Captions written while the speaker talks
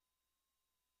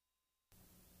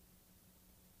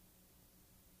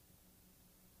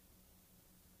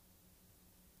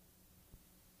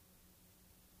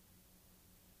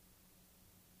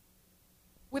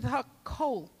with her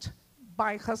colt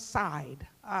by her side,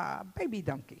 a baby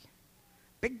donkey,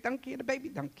 big donkey and a baby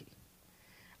donkey.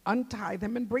 Untie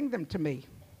them and bring them to me.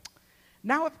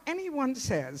 Now, if anyone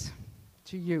says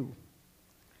to you,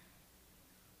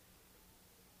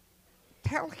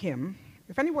 tell him,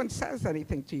 if anyone says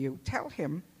anything to you, tell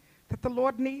him that the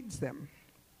Lord needs them,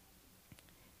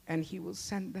 and he will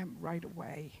send them right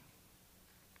away.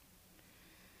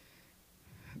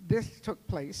 This took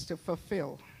place to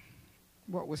fulfill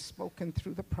what was spoken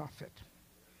through the prophet.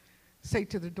 Say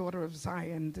to the daughter of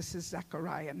Zion, this is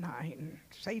Zechariah 9.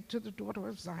 Say to the daughter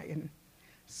of Zion,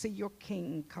 see your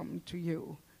king come to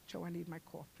you. Joe, I need my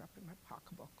cough drop in my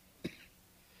pocketbook.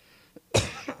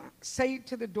 Say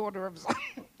to the daughter of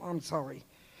Zion, I'm sorry.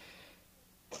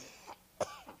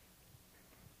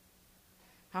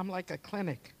 I'm like a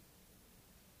clinic.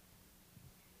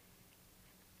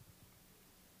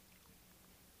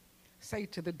 Say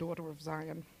to the daughter of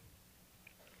Zion,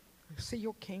 see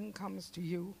your king comes to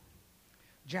you,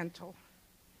 gentle,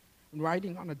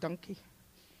 riding on a donkey,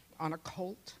 on a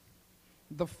colt,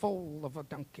 the foal of a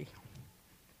donkey.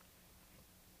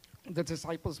 The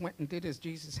disciples went and did as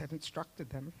Jesus had instructed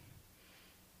them.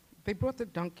 They brought the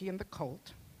donkey and the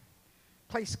colt,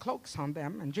 placed cloaks on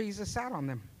them, and Jesus sat on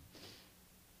them.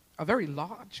 A very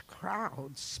large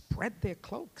crowd spread their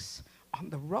cloaks on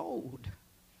the road.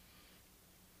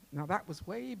 Now that was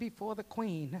way before the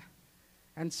Queen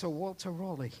and Sir Walter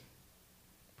Raleigh.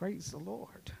 Praise the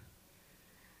Lord.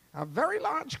 A very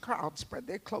large crowd spread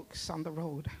their cloaks on the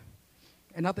road,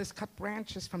 and others cut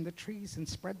branches from the trees and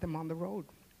spread them on the road.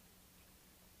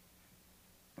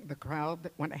 The crowd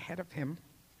that went ahead of him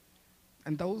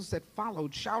and those that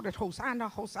followed shouted, Hosanna,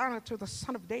 Hosanna to the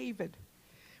Son of David.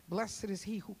 Blessed is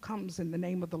he who comes in the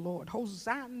name of the Lord.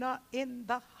 Hosanna in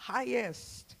the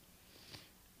highest.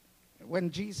 When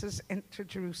Jesus entered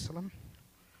Jerusalem,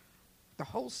 the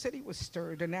whole city was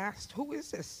stirred and asked, who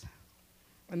is this?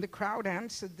 And the crowd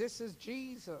answered, this is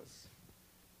Jesus,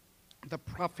 the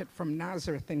prophet from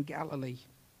Nazareth in Galilee.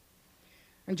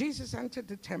 And Jesus entered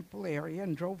the temple area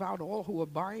and drove out all who were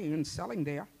buying and selling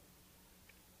there.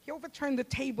 He overturned the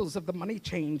tables of the money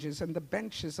changers and the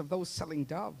benches of those selling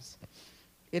doves.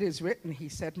 It is written, he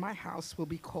said, my house will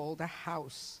be called a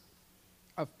house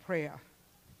of prayer,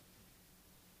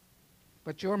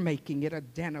 but you're making it a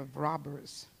den of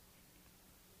robbers.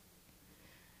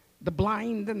 The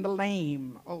blind and the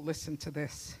lame, oh, listen to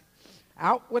this.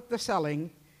 Out with the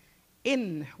selling,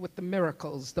 in with the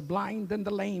miracles. The blind and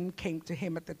the lame came to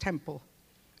him at the temple.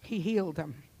 He healed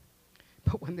them.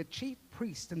 But when the chief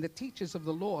priests and the teachers of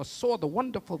the law saw the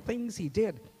wonderful things he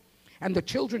did, and the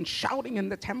children shouting in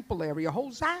the temple area,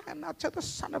 Hosanna to the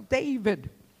Son of David,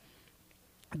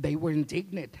 they were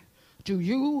indignant. Do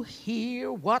you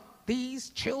hear what these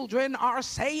children are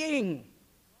saying?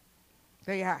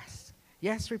 They asked.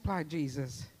 Yes, replied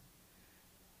Jesus.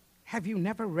 Have you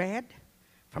never read,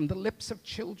 from the lips of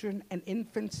children and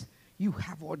infants you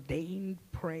have ordained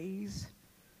praise?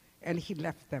 And he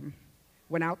left them,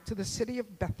 went out to the city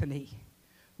of Bethany,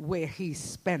 where he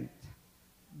spent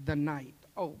the night.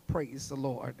 Oh, praise the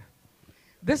Lord.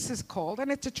 This is called,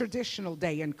 and it's a traditional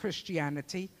day in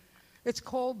Christianity, it's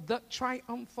called the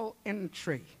triumphal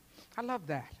entry. I love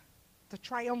that. The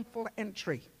triumphal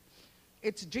entry.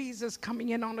 It's Jesus coming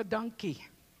in on a donkey.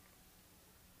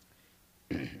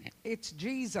 It's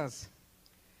Jesus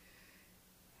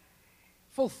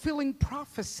fulfilling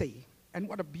prophecy, and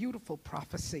what a beautiful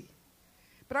prophecy.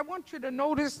 But I want you to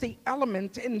notice the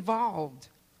element involved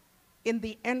in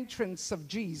the entrance of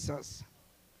Jesus.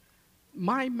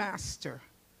 My master,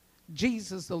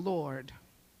 Jesus the Lord,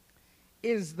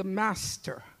 is the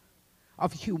master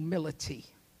of humility.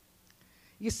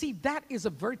 You see, that is a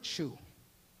virtue.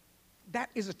 That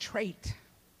is a trait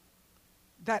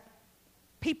that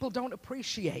people don't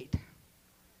appreciate.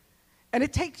 And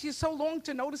it takes you so long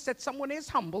to notice that someone is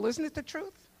humble, isn't it the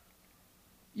truth?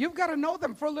 You've got to know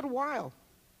them for a little while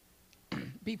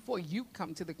before you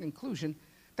come to the conclusion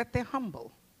that they're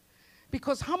humble.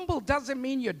 Because humble doesn't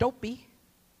mean you're dopey.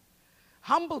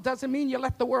 Humble doesn't mean you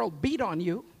let the world beat on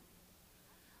you.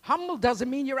 Humble doesn't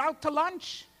mean you're out to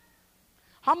lunch.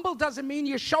 Humble doesn't mean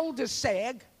your shoulders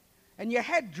sag and your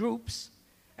head droops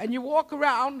and you walk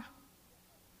around.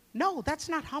 No, that's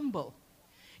not humble.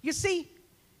 You see,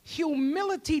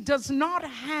 humility does not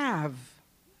have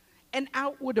an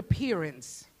outward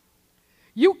appearance.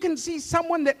 You can see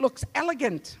someone that looks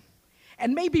elegant,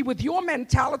 and maybe with your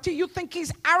mentality, you think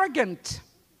he's arrogant.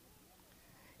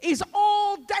 He's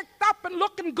all decked up and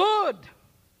looking good.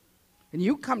 And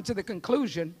you come to the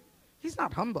conclusion, he's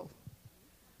not humble.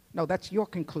 No, that's your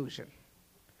conclusion.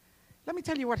 Let me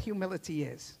tell you what humility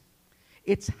is.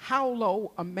 It's how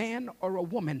low a man or a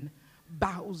woman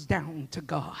bows down to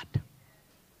God.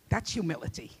 That's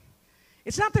humility.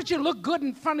 It's not that you look good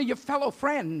in front of your fellow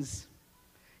friends.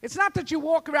 It's not that you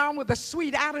walk around with a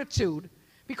sweet attitude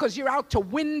because you're out to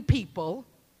win people.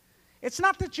 It's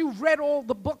not that you've read all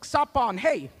the books up on,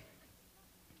 hey,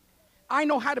 I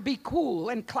know how to be cool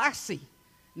and classy.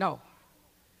 No.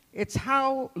 It's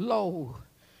how low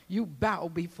you bow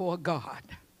before God.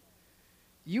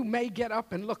 You may get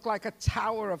up and look like a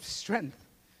tower of strength.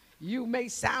 You may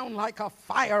sound like a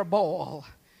fireball.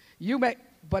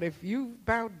 But if you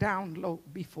bow down low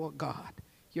before God,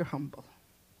 you're humble.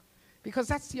 Because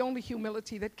that's the only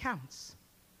humility that counts.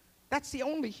 That's the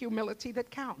only humility that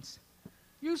counts.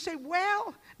 You say,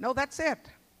 well, no, that's it.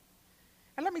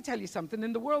 And let me tell you something.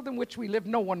 In the world in which we live,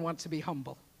 no one wants to be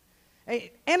humble.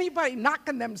 Anybody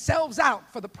knocking themselves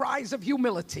out for the prize of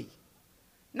humility?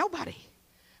 Nobody.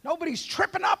 Nobody's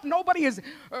tripping up. Nobody is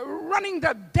running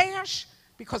the dash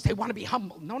because they want to be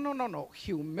humble. No, no, no, no.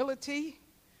 Humility,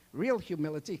 real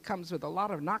humility, comes with a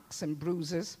lot of knocks and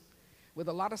bruises, with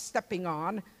a lot of stepping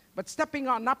on, but stepping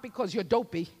on not because you're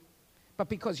dopey, but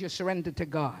because you're surrendered to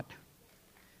God.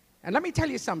 And let me tell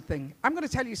you something. I'm going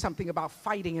to tell you something about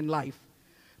fighting in life.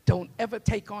 Don't ever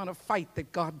take on a fight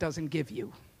that God doesn't give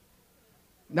you.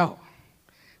 No.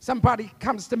 Somebody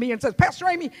comes to me and says, Pastor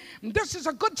Aimee, this is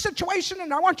a good situation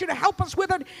and I want you to help us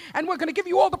with it and we're going to give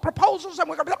you all the proposals and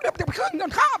we're going to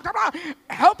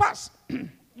help us.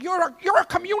 You're a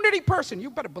community person. You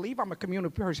better believe I'm a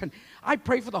community person. I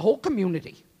pray for the whole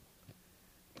community.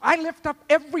 I lift up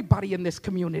everybody in this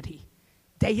community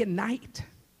day and night.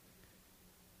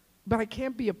 But I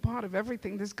can't be a part of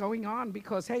everything that's going on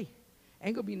because, hey,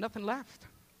 ain't going to be nothing left.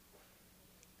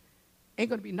 Ain't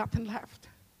going to be nothing left.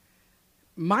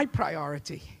 My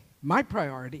priority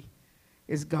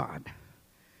is God.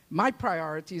 My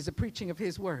priority is the preaching of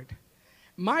His word.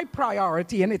 My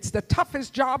priority, and it's the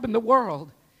toughest job in the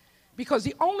world, because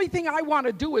the only thing I want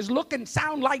to do is look and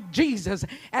sound like Jesus,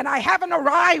 and I haven't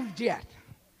arrived yet.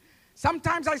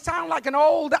 Sometimes I sound like an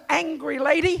old, angry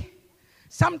lady.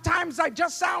 Sometimes I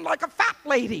just sound like a fat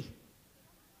lady.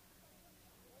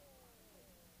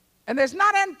 And there's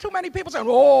not too many people saying,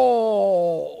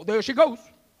 oh, there she goes.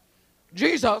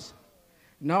 Jesus.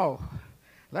 No,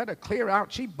 let her clear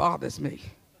out. She bothers me.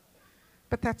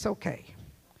 But that's okay.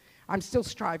 I'm still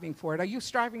striving for it. Are you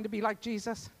striving to be like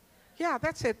Jesus? Yeah,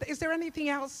 that's it. Is there anything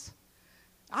else?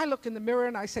 I look in the mirror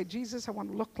and I say, Jesus, I want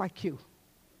to look like you.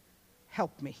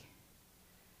 Help me.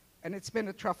 And it's been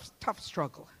a tough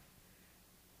struggle.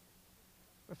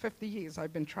 For 50 years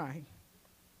I've been trying.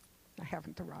 I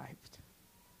haven't arrived.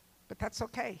 But that's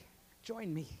okay.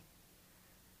 Join me.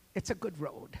 It's a good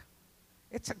road.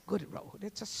 It's a good road.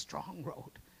 It's a strong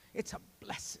road. It's a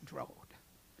blessed road.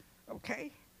 Okay?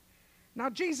 Now,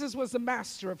 Jesus was the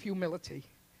master of humility.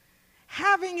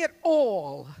 Having it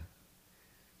all,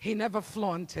 He never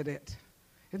flaunted it.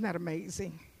 Isn't that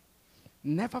amazing?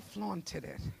 Never flaunted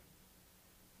it.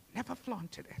 Never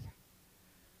flaunted it.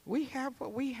 We have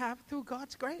what we have through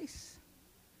God's grace.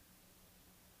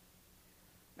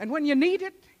 And when you need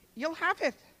it, you'll have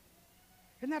it.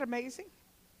 Isn't that amazing?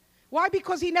 Why?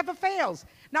 Because He never fails.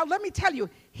 Now, let me tell you,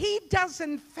 He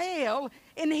doesn't fail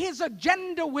in His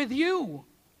agenda with you.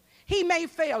 He may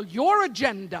fail your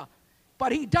agenda,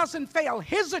 but He doesn't fail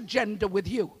His agenda with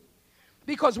you.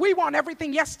 Because we want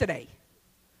everything yesterday.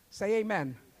 Say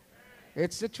amen.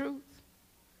 It's the truth.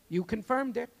 You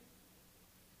confirmed it.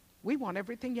 We want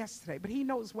everything yesterday, but He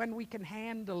knows when we can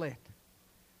handle it.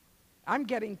 I'm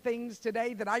getting things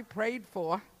today that I prayed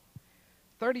for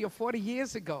 30 or 40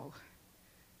 years ago.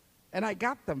 And I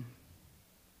got them.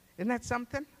 Isn't that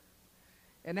something?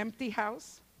 An empty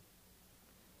house.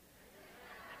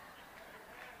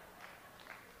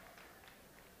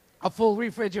 A full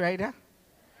refrigerator.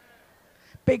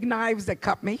 Big knives that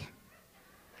cut me.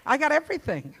 I got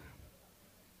everything.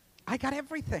 I got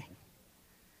everything.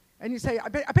 And you say, I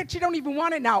bet you don't even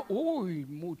want it now. Uy,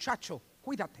 muchacho,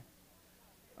 cuídate.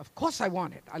 Of course I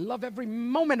want it. I love every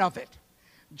moment of it.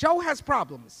 Joe has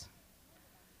problems.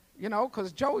 You know,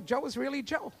 because Joe is really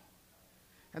Joe.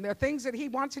 And there are things that he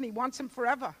wants, and he wants them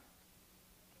forever.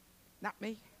 Not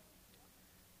me.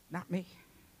 Not me.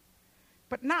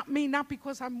 But not me, not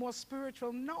because I'm more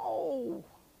spiritual. No.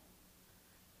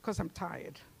 Because I'm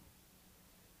tired.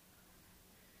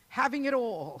 Having it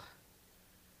all,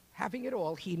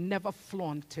 He never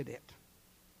flaunted it.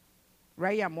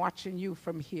 Ray, I'm watching you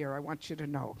from here. I want you to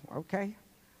know, okay?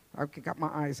 I've got my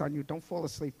eyes on you. Don't fall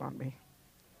asleep on me.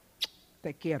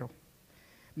 Te quiero.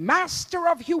 Master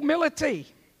of humility.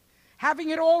 Having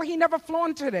it all, He never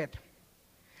flaunted it.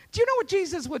 Do you know what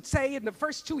Jesus would say in the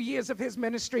first 2 years of His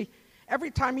ministry? every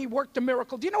time he worked a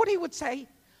miracle, do you know what he would say?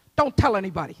 Don't tell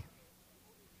anybody.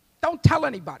 Don't tell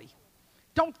anybody.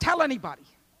 Don't tell anybody.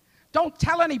 Don't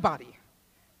tell anybody.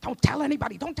 Don't tell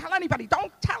anybody. Don't tell anybody.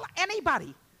 Don't tell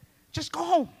anybody. Just go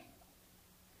home.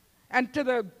 And to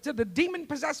the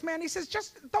demon-possessed man, he says,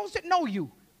 just those that know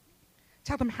you,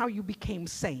 tell them how you became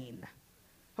sane.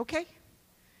 Okay?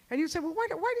 And you say, well, why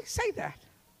did he say that?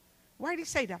 Why did he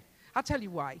say that? I'll tell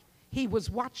you why. He was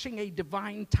watching a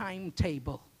divine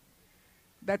timetable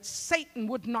that Satan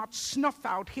would not snuff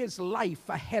out his life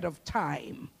ahead of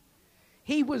time.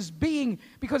 He was being,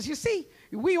 because you see,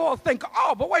 we all think,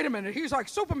 oh, but wait a minute, he's like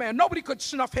Superman. Nobody could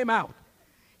snuff him out.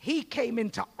 He came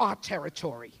into our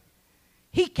territory.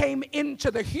 He came into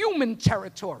the human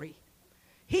territory.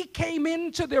 He came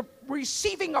into the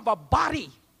receiving of a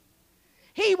body.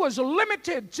 He was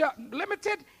limited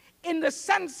in the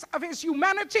sense of his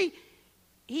humanity.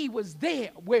 He was there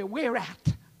where we're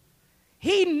at.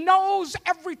 He knows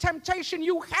every temptation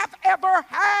you have ever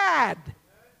had.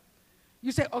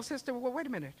 You say, oh, sister, well, wait a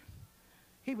minute.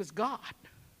 He was God.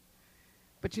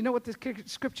 But you know what the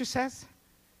scripture says?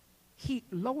 He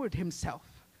lowered himself.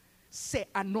 Se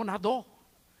anonadó.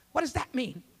 What does that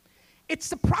mean? It's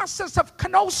the process of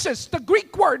kenosis, the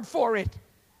Greek word for it.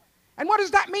 And what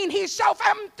does that mean? He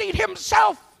self-emptied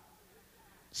himself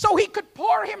so he could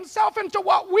pour himself into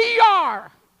what we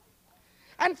are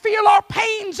and feel our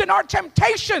pains and our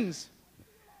temptations.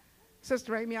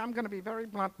 Sister Aimee, I'm going to be very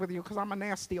blunt with you because I'm a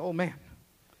nasty old man.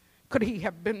 Could he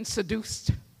have been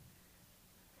seduced?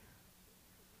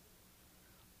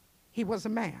 He was a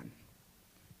man.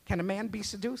 Can a man be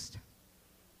seduced?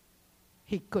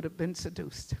 He could have been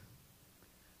seduced.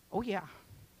 Oh, yeah.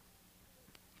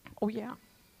 Oh, yeah.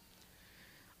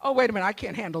 Oh, wait a minute, I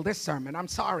can't handle this sermon. I'm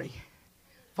sorry.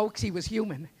 Folks, he was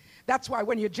human. That's why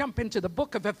when you jump into the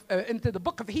book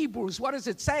of Hebrews, what does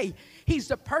it say? He's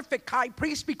the perfect high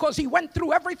priest because he went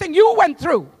through everything you went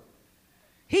through.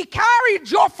 He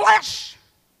carried your flesh.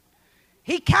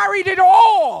 He carried it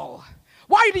all.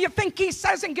 Why do you think he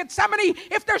says in Gethsemane,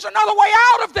 if there's another way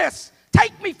out of this,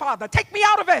 take me, Father, take me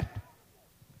out of it.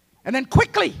 And then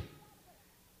quickly,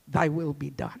 thy will be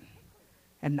done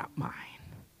and not mine.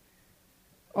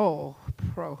 Oh,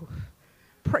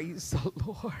 praise the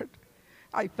Lord.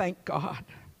 I thank God.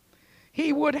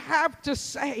 He would have to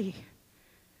say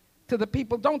to the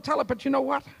people, don't tell it, but you know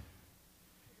what?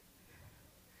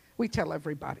 We tell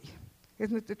everybody.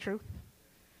 Isn't it the truth?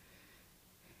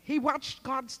 He watched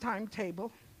God's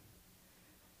timetable,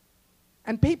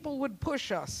 and people would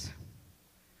push us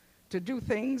to do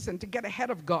things and to get ahead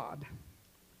of God.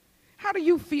 How do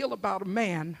you feel about a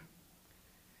man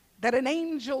that an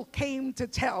angel came to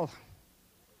tell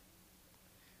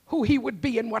who he would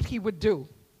be and what he would do?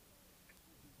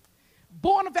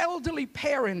 Born of elderly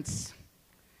parents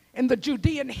in the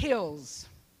Judean hills,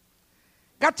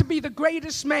 got to be the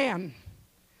greatest man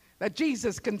that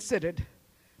Jesus considered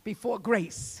before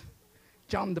grace,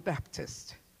 John the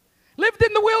Baptist. Lived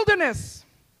in the wilderness.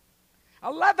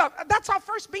 That's our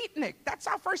first beatnik. That's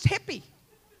our first hippie.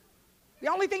 The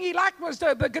only thing he liked was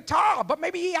the guitar, but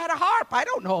maybe he had a harp. I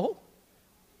don't know.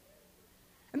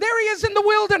 And there he is in the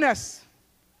wilderness.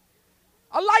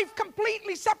 A life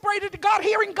completely separated to God,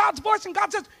 hearing God's voice, and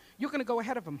God says, you're going to go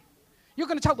ahead of him. You're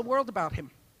going to tell the world about him.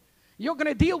 You're going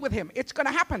to deal with him. It's going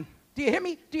to happen. Do you hear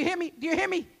me? Do you hear me? Do you hear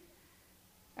me?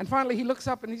 And finally he looks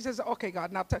up and he says, okay,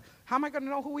 God, now how am I going to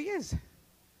know who he is?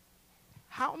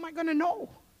 How am I going to know?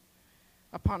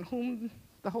 Upon whom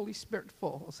the Holy Spirit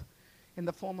falls in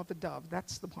the form of a dove.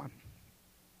 That's the one.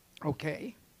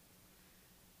 Okay.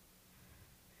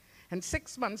 And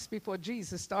 6 months before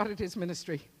Jesus started his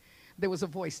ministry, there was a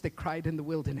voice that cried in the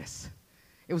wilderness.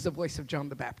 It was the voice of John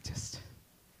the Baptist.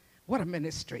 What a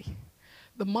ministry.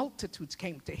 The multitudes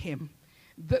came to him.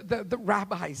 The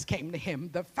rabbis came to him.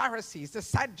 The Pharisees, the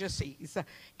Sadducees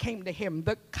came to him.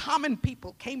 The common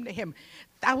people came to him.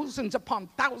 Thousands upon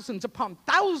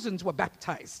thousands were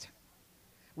baptized.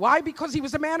 Why? Because he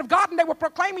was a man of God, and they were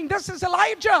proclaiming, this is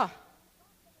Elijah.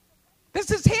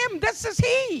 This is him. This is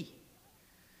he.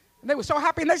 And they were so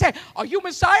happy, and they said, are you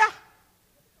Messiah?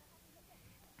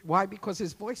 Why? Because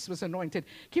his voice was anointed.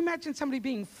 Can you imagine somebody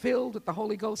being filled with the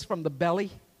Holy Ghost from the belly?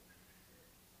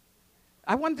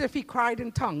 I wonder if he cried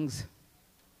in tongues.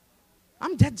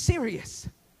 I'm dead serious.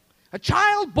 A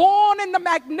child born in the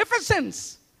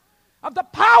magnificence of the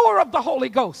power of the Holy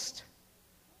Ghost.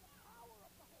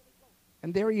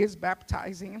 And there he is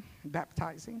baptizing,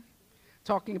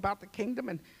 talking about the kingdom.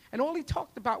 And all he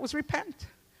talked about was repent,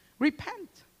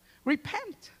 repent,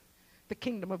 repent. The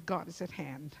kingdom of God is at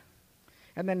hand.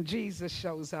 And then Jesus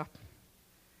shows up.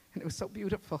 And it was so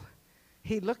beautiful.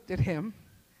 He looked at him,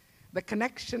 the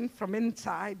connection from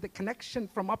inside, the connection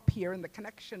from up here, and the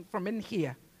connection from in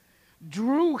here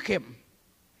drew him.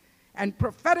 And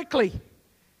prophetically,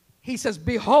 he says,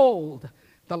 behold,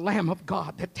 the Lamb of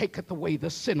God that taketh away the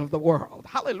sin of the world.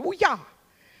 Hallelujah.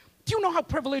 Do you know how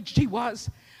privileged he was?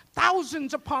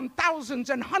 Thousands upon thousands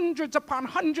and hundreds upon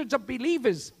hundreds of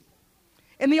believers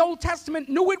in the Old Testament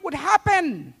knew it would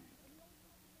happen.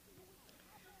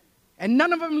 And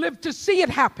none of them lived to see it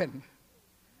happen.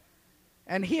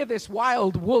 And here this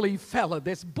wild, woolly fella,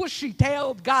 this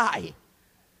bushy-tailed guy,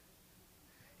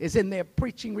 is in there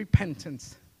preaching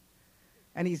repentance.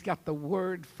 And he's got the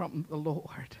word from the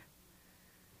Lord.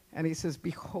 And he says,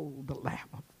 behold the Lamb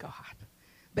of God.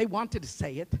 They wanted to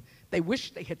say it. They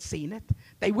wished they had seen it.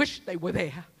 They wished they were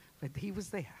there. But he was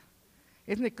there.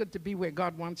 Isn't it good to be where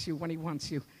God wants you when he wants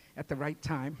you at the right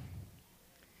time?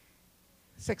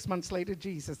 6 months later,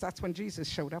 Jesus, that's when Jesus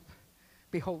showed up.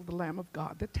 Behold the Lamb of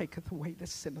God that taketh away the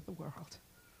sin of the world.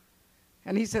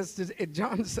 And he says,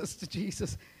 John says to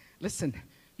Jesus, listen,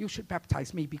 you should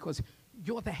baptize me because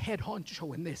you're the head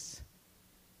honcho in this.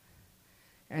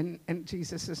 And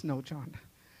Jesus says, no, John,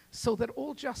 so that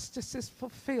all justice is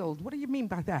fulfilled. What do you mean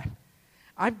by that?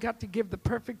 I've got to give the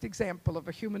perfect example of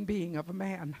a human being, of a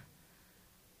man.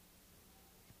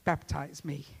 Baptize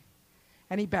me.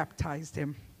 And he baptized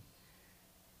him.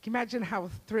 Can you imagine how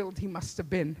thrilled he must have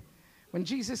been when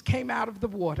Jesus came out of the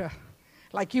water,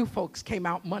 like you folks came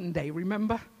out Monday,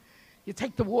 remember? You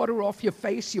take the water off your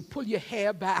face, you pull your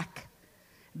hair back,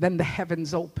 then the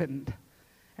heavens opened,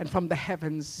 and from the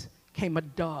heavens came a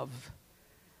dove,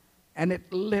 and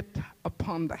it lit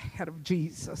upon the head of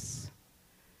Jesus.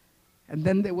 And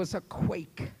then there was a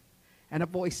quake, and a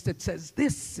voice that says,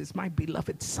 this is my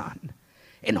beloved Son,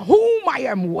 in whom I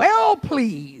am well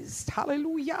pleased.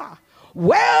 Hallelujah.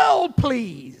 Well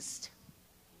pleased.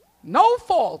 No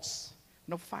faults,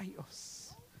 no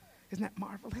fallos. Isn't that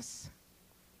marvelous?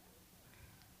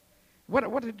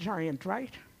 What a giant,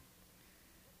 right?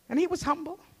 And he was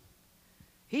humble.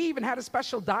 He even had a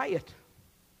special diet.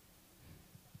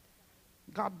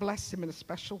 God blessed him in a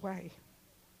special way.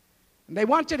 And they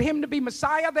wanted him to be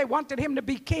Messiah. They wanted him to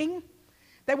be king.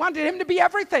 They wanted him to be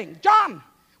everything. John,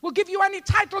 we'll give you any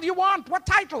title you want. What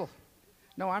title?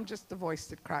 No, I'm just the voice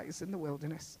that cries in the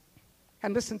wilderness.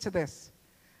 And listen to this.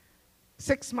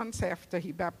 6 months after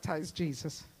he baptized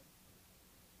Jesus,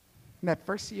 in that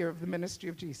first year of the ministry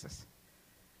of Jesus,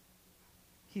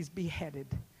 he's beheaded.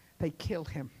 They kill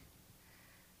him.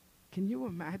 Can you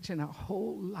imagine a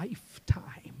whole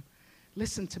lifetime?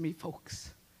 Listen to me,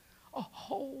 folks. A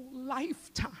whole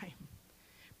lifetime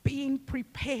being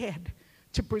prepared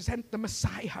to present the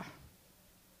Messiah.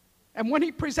 And when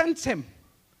he presents him,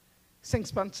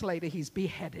 6 months later, he's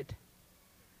beheaded.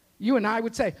 You and I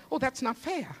would say, oh, that's not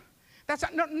fair. That's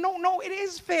not, no, it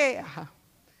is fair.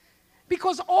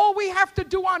 Because all we have to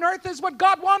do on earth is what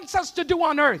God wants us to do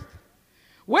on earth.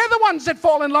 We're the ones that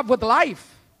fall in love with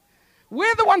life.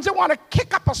 We're the ones that want to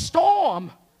kick up a storm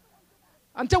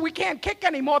until we can't kick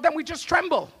anymore, then we just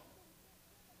tremble.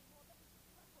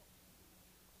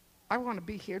 I want to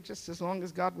be here just as long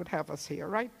as God would have us here,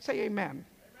 right? Say amen.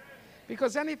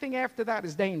 Because anything after that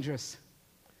is dangerous.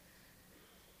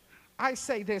 I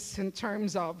say this in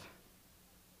terms of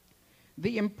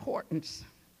the importance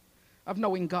of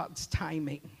knowing God's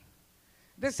timing.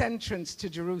 This entrance to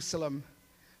Jerusalem,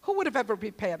 who would have ever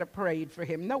prepared a parade for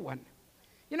him? No one.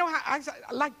 You know, I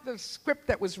like the script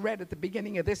that was read at the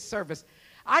beginning of this service.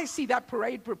 I see that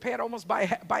parade prepared almost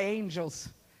by angels.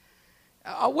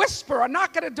 A whisper, a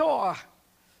knock at a door.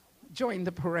 Join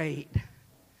the parade.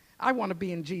 I want to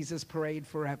be in Jesus' parade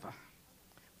forever.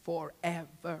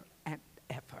 Forever and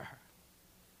ever.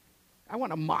 I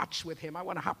want to march with him. I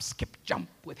want to hop, skip, jump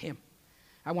with him.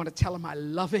 I want to tell him I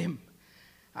love him.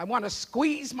 I want to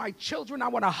squeeze my children. I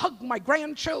want to hug my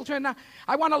grandchildren.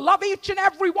 I want to love each and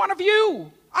every one of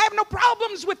you. I have no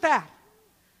problems with that.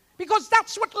 Because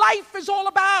that's what life is all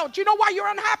about. You know why you're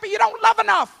unhappy? You don't love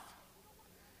enough.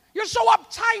 You're so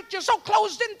uptight. You're so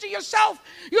closed into yourself.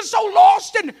 You're so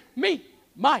lost in me,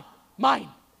 my, mine.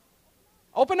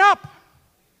 Open up.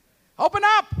 Open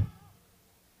up.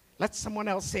 Let someone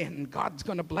else in. God's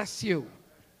going to bless you.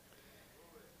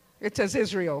 It says,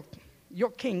 Israel,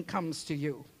 your king comes to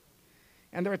you.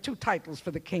 And there are two titles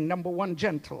for the king. Number one,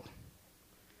 gentle.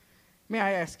 May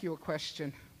I ask you a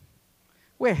question?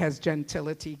 Where has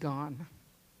gentility gone?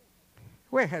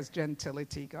 Where has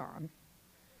gentility gone?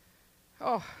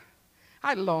 Oh,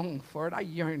 I long for it. I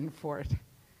yearn for it.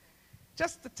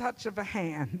 Just the touch of a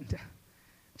hand.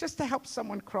 Just to help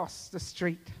someone cross the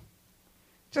street.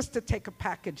 Just to take a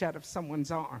package out of someone's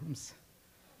arms.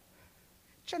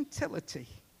 Gentility.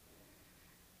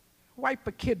 wipe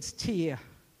a kid's tear.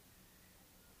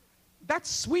 That's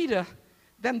sweeter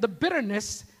than the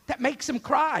bitterness that makes him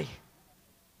cry.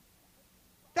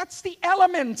 That's the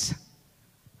element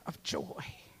of joy.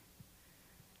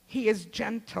 He is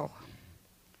gentle.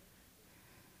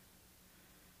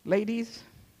 Ladies,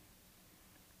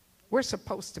 we're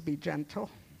supposed to be gentle.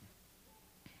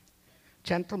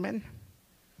 Gentlemen,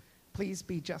 please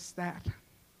be just that.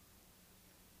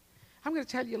 I'm going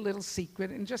to tell you a little secret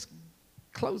and just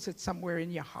close it somewhere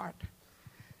in your heart.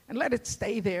 And let it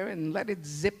stay there and let it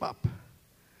zip up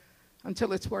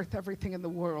until it's worth everything in the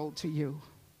world to you.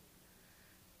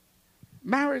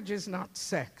 Marriage is not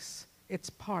sex. It's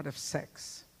part of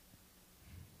sex.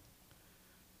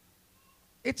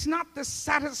 It's not the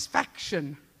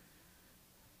satisfaction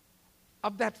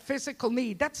of that physical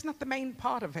need. That's not the main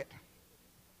part of it.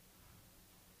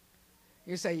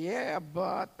 You say, yeah,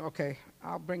 but, okay,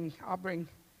 I'll bring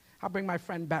my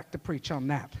friend back to preach on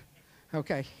that.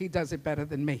 Okay, he does it better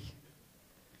than me.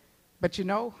 But you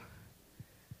know,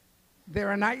 there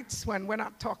are nights when we're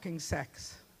not talking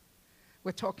sex.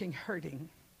 We're talking hurting.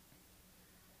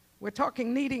 We're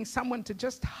talking needing someone to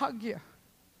just hug you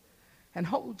and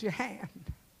hold your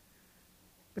hand.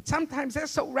 But sometimes they're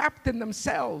so wrapped in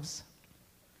themselves,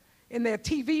 in their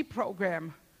TV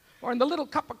program, or in the little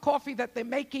cup of coffee that they're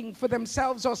making for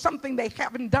themselves, or something they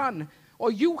haven't done,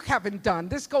 or you haven't done.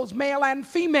 This goes male and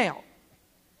female.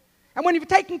 And when you've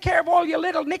taken care of all your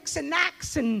little nicks and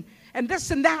knacks and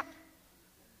this and that,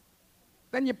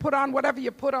 then you put on whatever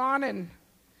you put on, and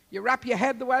you wrap your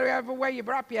head the whatever way you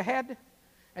wrap your head,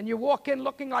 and you walk in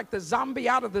looking like the zombie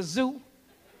out of the zoo.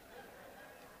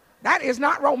 That is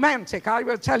not romantic, I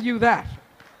will tell you that.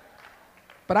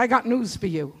 But I got news for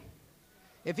you.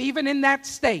 If even in that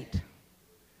state,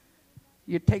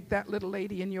 you take that little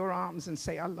lady in your arms and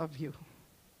say, I love you,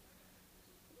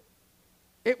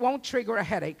 it won't trigger a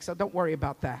headache, so don't worry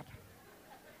about that.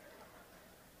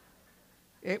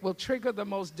 It will trigger the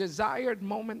most desired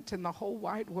moment in the whole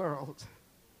wide world.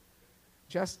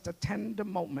 Just a tender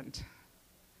moment.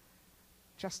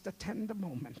 Just a tender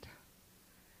moment.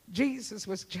 Jesus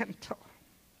was gentle.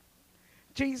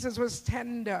 Jesus was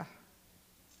tender.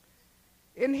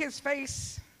 In his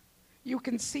face, you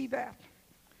can see that.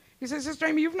 He says, Sister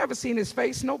Aimee, you've never seen his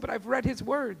face. No, but I've read his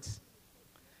words.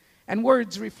 And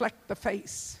words reflect the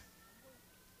face.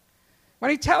 When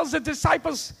he tells the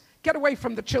disciples, get away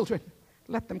from the children,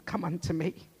 let them come unto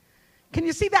me. Can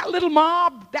you see that little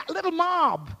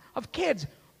mob of kids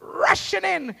rushing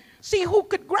in? See who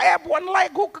could grab one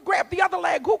leg, who could grab the other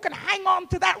leg, who can hang on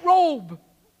to that robe.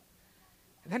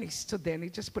 And then he stood there and he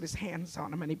just put his hands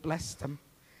on them and he blessed them.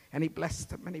 And he blessed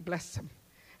them and he blessed them.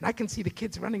 And I can see the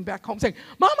kids running back home saying,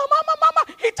 Mama, Mama,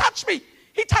 Mama, he touched me.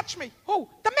 He touched me. Who?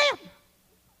 The man.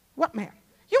 What man?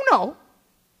 You know.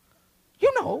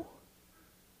 You know.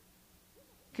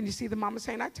 Can you see the mama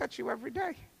saying, I touch you every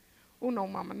day? Oh, no,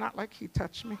 Mama, not like he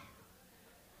touched me.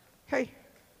 Hey,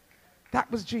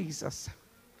 that was Jesus.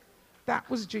 That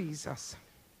was Jesus.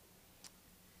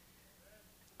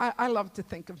 I love to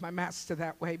think of my master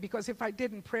that way, because if I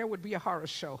didn't, prayer would be a horror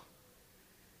show.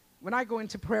 When I go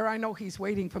into prayer, I know he's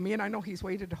waiting for me, and I know he's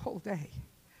waited the whole day.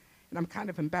 And I'm kind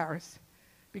of embarrassed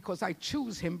because I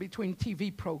choose him between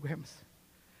TV programs.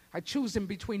 I choose him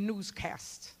between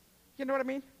newscasts. You know what I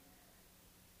mean?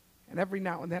 And every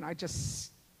now and then I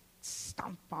just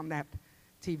stomp on that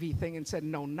TV thing and said,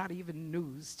 no, not even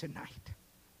news tonight.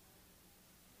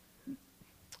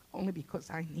 Only because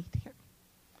I need him.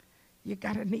 You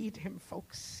gotta need him,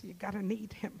 folks. You gotta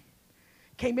need him.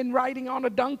 Came in riding on a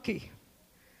donkey.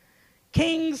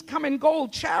 Kings come in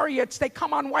gold chariots. They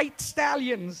come on white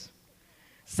stallions.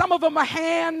 Some of them are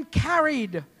hand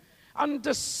carried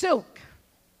under silk.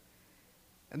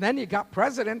 And then you got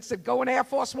presidents that go in Air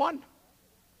Force One.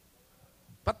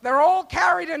 But they're all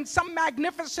carried in some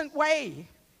magnificent way,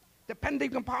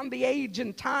 depending upon the age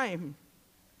and time.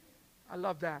 I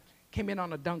love that. Came in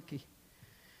on a donkey.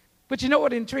 But you know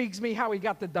what intrigues me? How he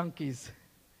got the donkeys.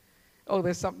 Oh,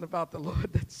 there's something about the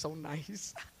Lord that's so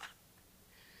nice.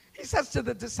 He says to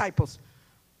the disciples,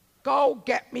 go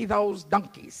get me those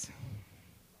donkeys.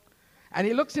 And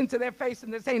he looks into their face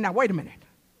and they say, now wait a minute.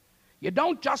 You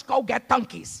don't just go get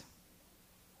donkeys.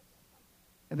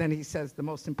 And then he says the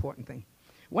most important thing.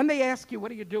 When they ask you,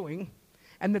 what are you doing?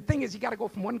 And the thing is, you got to go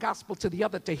from one gospel to the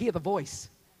other to hear the voice.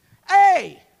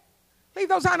 Hey, leave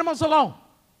those animals alone.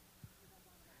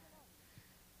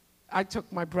 I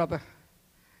took my brother,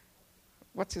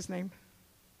 what's his name?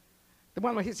 The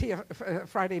one where he's here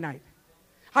Friday night.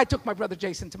 I took my brother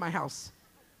Jason to my house.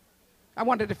 I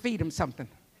wanted to feed him something.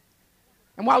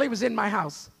 And while he was in my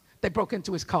house, they broke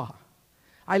into his car.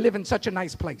 I live in such a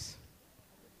nice place.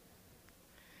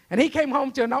 And he came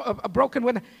home to a broken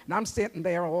window. And I'm sitting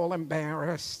there all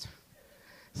embarrassed,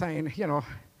 saying, you know,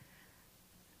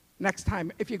 next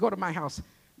time, if you go to my house,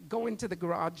 go into the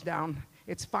garage down.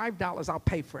 It's $5. I'll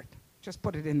pay for it. Just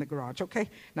put it in the garage, okay?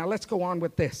 Now let's go on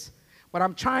with this. What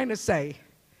I'm trying to say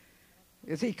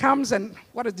is he comes and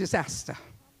what a disaster.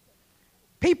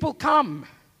 People come.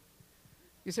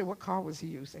 You say, what car was he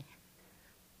using?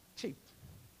 Cheap.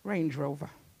 Range Rover.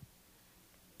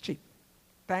 Cheap.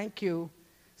 Thank you.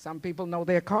 Some people know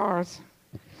their cars.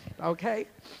 Okay?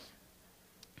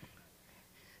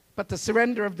 But the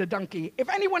surrender of the donkey. If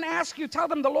anyone asks you, tell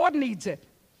them the Lord needs it.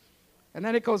 And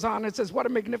then it goes on, it says, what a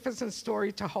magnificent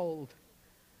story to hold.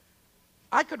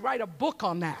 I could write a book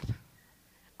on that.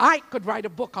 I could write a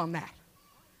book on that.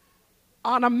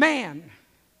 On a man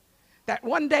that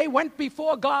one day went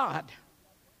before God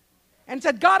and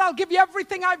said, God, I'll give you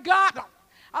everything I've got.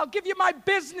 I'll give you my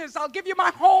business. I'll give you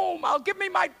my home. I'll give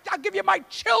you my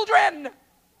children.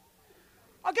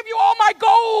 I'll give you all my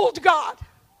gold, God.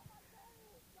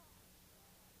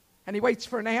 And he waits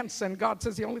for an answer, and God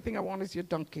says, the only thing I want is your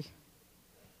donkey.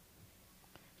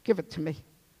 Give it to me.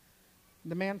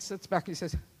 And the man sits back and he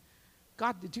says,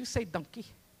 God, did you say donkey?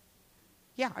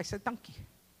 Yeah, I said donkey.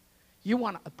 You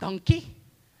want a donkey?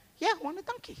 Yeah, I want a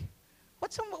donkey.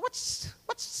 What's the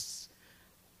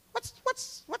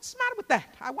matter with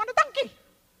that? I want a donkey.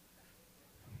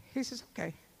 He says,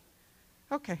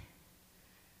 okay.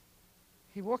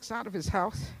 He walks out of his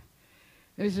house,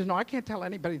 and he says, no, I can't tell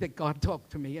anybody that God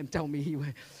talked to me and tell me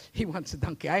he wants a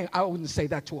donkey. I wouldn't say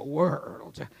that to a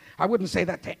world. I wouldn't say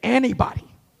that to anybody.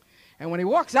 And when he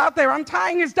walks out there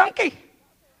untying his donkey,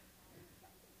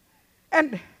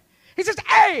 and he says,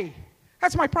 hey,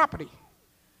 that's my property.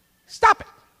 Stop it.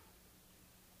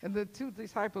 And the two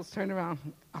disciples turn around,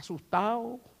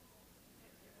 asustado,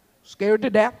 scared to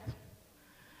death.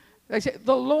 They say,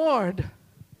 the Lord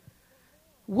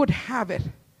would have it.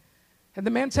 And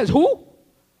the man says, who?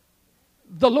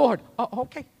 The Lord. Oh,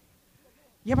 okay.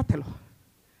 Llévatelo.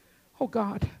 Oh,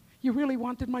 God, you really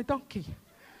wanted my donkey.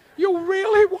 You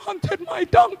really wanted my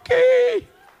donkey.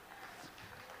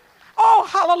 Oh,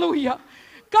 hallelujah.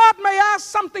 God may ask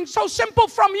something so simple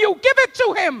from you. Give it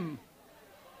to him.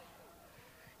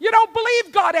 You don't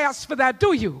believe God asks for that,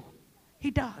 do you?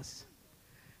 He does.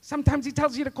 Sometimes he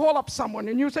tells you to call up someone,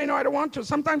 and you say, no, I don't want to.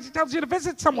 Sometimes he tells you to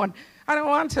visit someone. I don't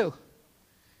want to.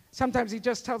 Sometimes he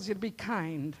just tells you to be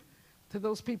kind to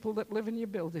those people that live in your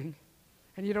building,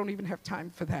 and you don't even have time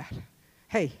for that.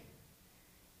 Hey,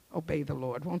 obey the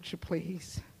Lord, won't you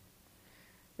please?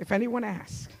 If anyone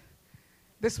asks,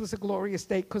 this was a glorious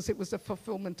day because it was a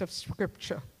fulfillment of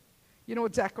Scripture. You know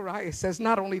what Zechariah says?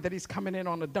 Not only that he's coming in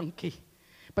on a donkey,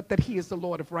 but that he is the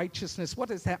Lord of righteousness. What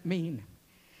does that mean?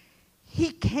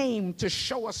 He came to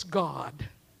show us God.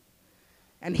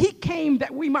 And he came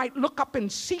that we might look up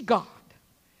and see God.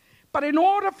 But in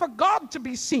order for God to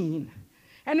be seen,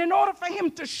 and in order for him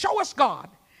to show us God,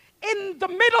 in the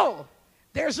middle,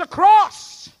 there's a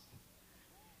cross.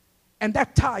 And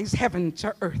that ties heaven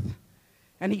to earth.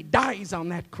 And he dies on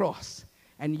that cross.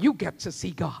 And you get to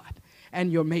see God. And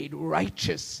you're made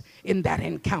righteous in that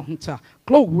encounter.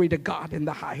 Glory to God in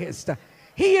the highest.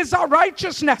 He is our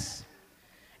righteousness.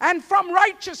 And from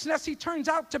righteousness, he turns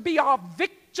out to be our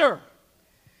victor.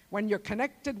 When you're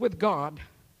connected with God,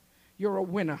 you're a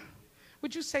winner.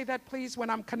 Would you say that, please? When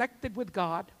I'm connected with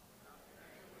God,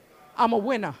 I'm a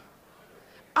winner.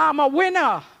 I'm a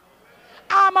winner.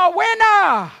 I'm a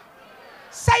winner.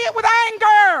 Say it with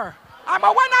anger. I'm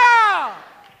a winner.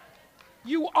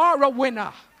 You are a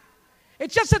winner.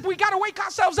 It's just that we got to wake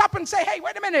ourselves up and say, hey,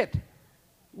 wait a minute.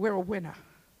 We're a winner.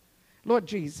 Lord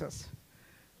Jesus,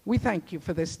 we thank you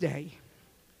for this day.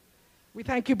 We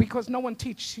thank you because no one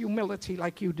teaches humility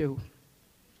like you do.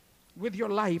 With your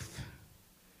life,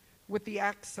 with the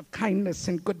acts of kindness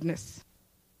and goodness.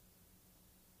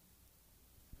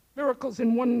 Miracles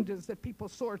and wonders that people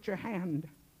saw at your hand.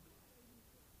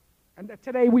 And that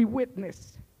today we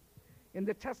witness in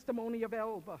the testimony of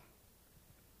Elva.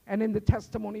 And in the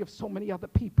testimony of so many other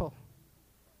people.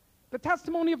 The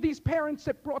testimony of these parents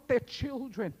that brought their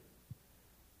children.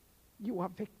 You are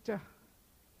victor.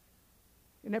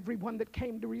 And everyone that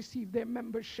came to receive their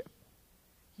membership.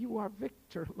 You are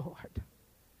victor, Lord.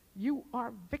 You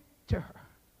are victor.